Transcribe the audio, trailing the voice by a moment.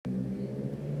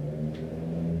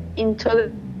In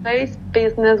today's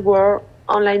business world,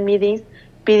 online meetings,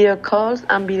 video calls,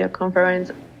 and video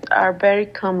conferences are very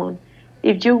common.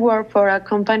 If you work for a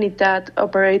company that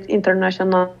operates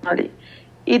internationally,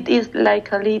 it is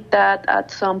likely that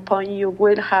at some point you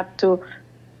will have to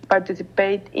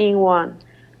participate in one.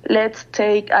 Let's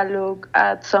take a look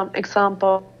at some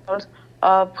examples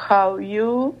of how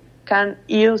you can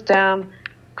use them.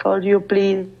 Could you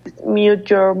please mute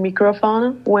your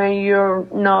microphone when you're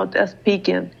not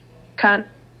speaking? Can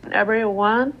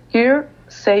everyone here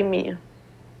say me?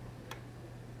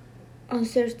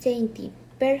 Uncertainty,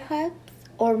 perhaps,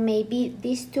 or maybe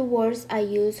these two words are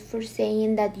used for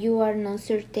saying that you are not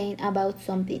certain about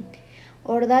something,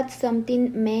 or that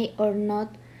something may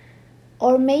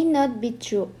or may not be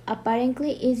true.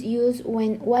 Apparently is used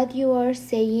when what you are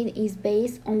saying is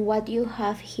based on what you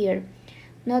have heard,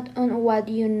 not on what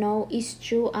you know is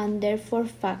true and therefore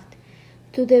fact.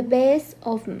 To the best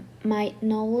of my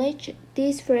knowledge,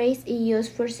 this phrase is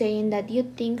used for saying that you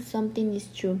think something is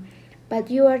true, but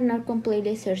you are not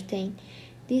completely certain.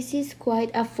 This is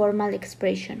quite a formal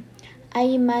expression. I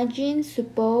imagine,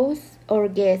 suppose, or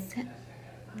guess.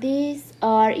 These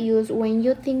are used when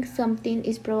you think something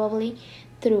is probably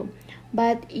true,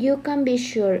 but you can be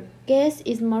sure. Guess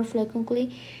is more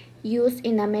frequently used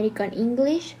in American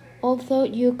English, although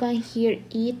you can hear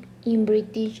it in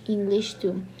British English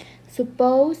too.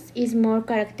 Suppose is more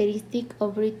characteristic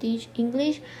of British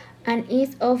English and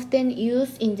is often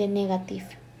used in the negative.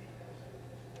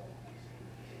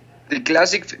 The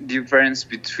classic difference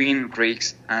between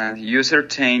risk and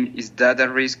uncertain is that a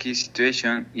risky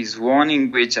situation is one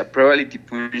in which a probability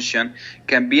function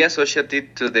can be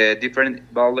associated to the different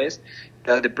values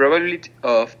that the probability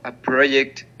of a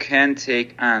project can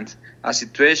take, and a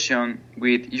situation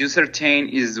with uncertain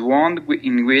is one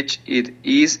in which it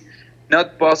is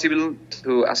not possible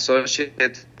to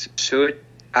associate such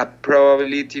a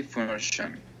probability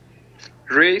function.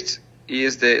 Risk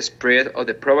is the spread of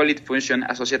the probability function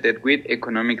associated with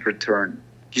economic return.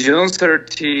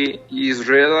 Uncertainty is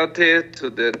related to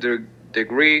the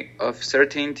degree of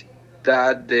certainty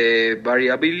that the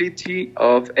variability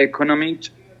of economic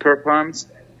performance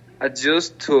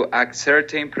adjusts to a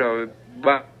certain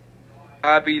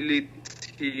probability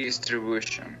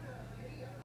distribution.